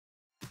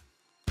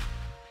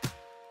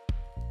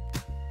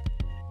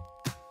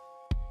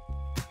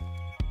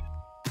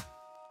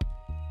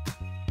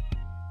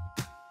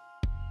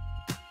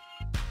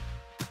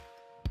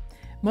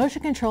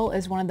Motion control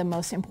is one of the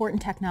most important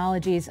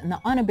technologies in the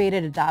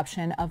unabated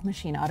adoption of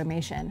machine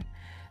automation.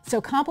 So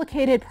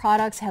complicated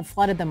products have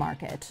flooded the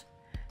market.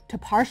 To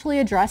partially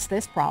address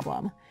this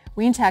problem,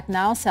 Weintek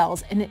now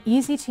sells an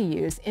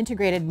easy-to-use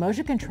integrated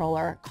motion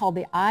controller called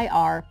the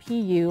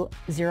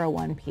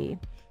iR-PU01-P.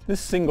 This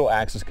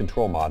single-axis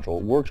control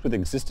module works with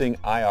existing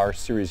IR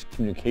series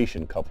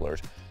communication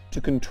couplers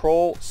to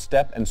control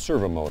step and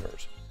servo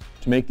motors,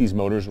 to make these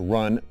motors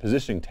run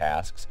positioning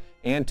tasks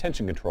and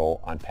tension control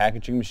on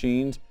packaging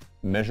machines,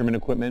 measurement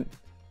equipment,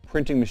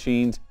 printing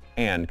machines,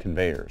 and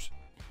conveyors.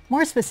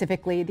 More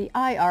specifically, the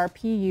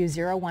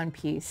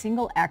iR-PU01-P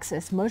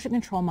single-axis motion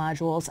control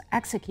modules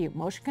execute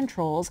motion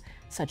controls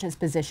such as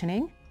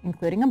positioning,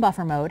 including a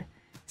buffer mode,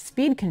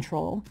 speed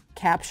control,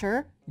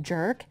 capture,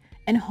 jerk,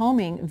 and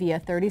homing via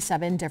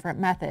 37 different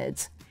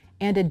methods,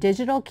 and a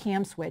digital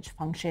cam switch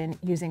function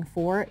using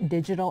 4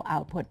 digital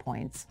output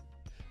points.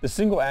 The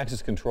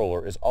single-axis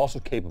controller is also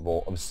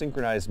capable of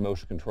synchronized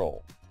motion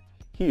control.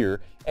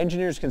 Here,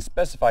 engineers can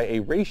specify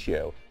a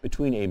ratio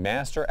between a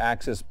master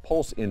axis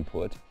pulse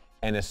input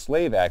and a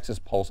slave axis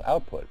pulse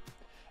output,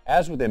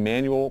 as with a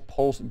manual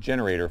pulse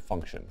generator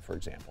function, for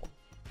example.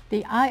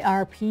 The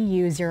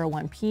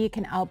iR-PU01-P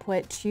can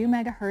output 2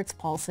 MHz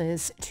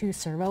pulses to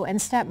servo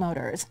and step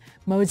motors.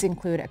 Modes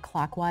include a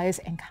clockwise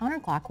and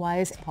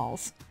counterclockwise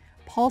pulse,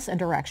 pulse and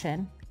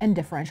direction, and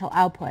differential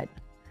output.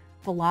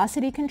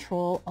 Velocity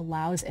control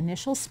allows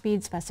initial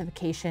speed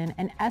specification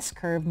and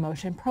S-curve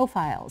motion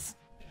profiles.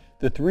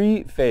 The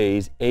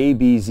 3-phase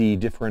ABZ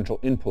differential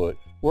input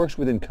works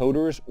with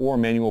encoders or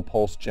manual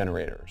pulse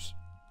generators.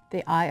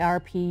 The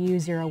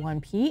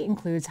iR-PU01-P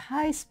includes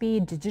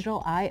high-speed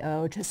digital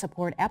I/O to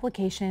support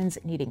applications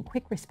needing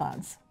quick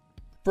response.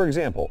 For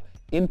example,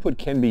 input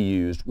can be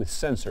used with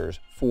sensors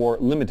for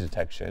limit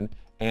detection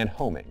and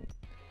homing,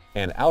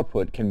 and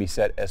output can be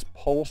set as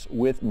pulse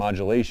width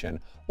modulation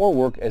or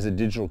work as a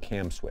digital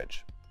cam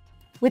switch.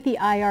 With the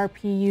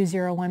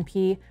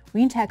iR-PU01-P,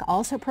 Weintek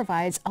also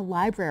provides a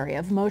library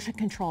of motion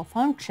control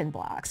function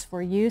blocks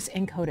for use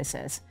in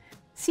Codesys.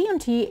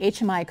 CMT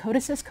HMI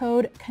Codesys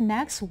code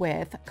connects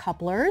with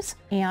couplers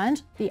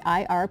and the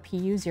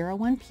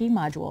iR-PU01-P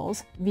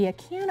modules via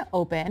CAN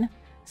open,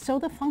 so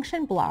the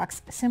function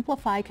blocks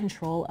simplify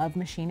control of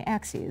machine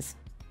axes.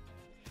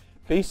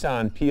 Based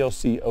on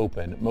PLC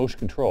Open, motion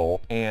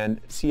control,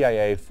 and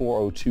CIA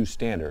 402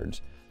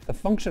 standards, the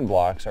function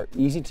blocks are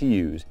easy to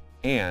use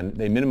and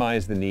they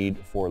minimize the need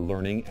for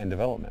learning and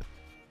development.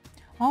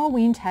 All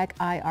Weintek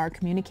IR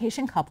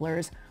communication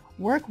couplers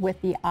work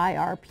with the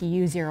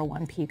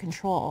iR-PU01-P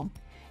control.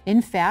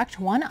 In fact,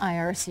 one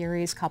IR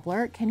series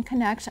coupler can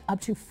connect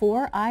up to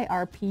 4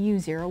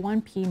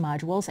 iR-PU01-P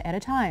modules at a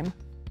time.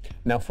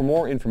 Now, for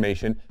more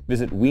information,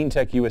 visit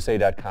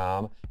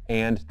WeintekUSA.com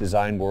and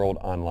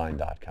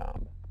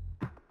DesignWorldOnline.com.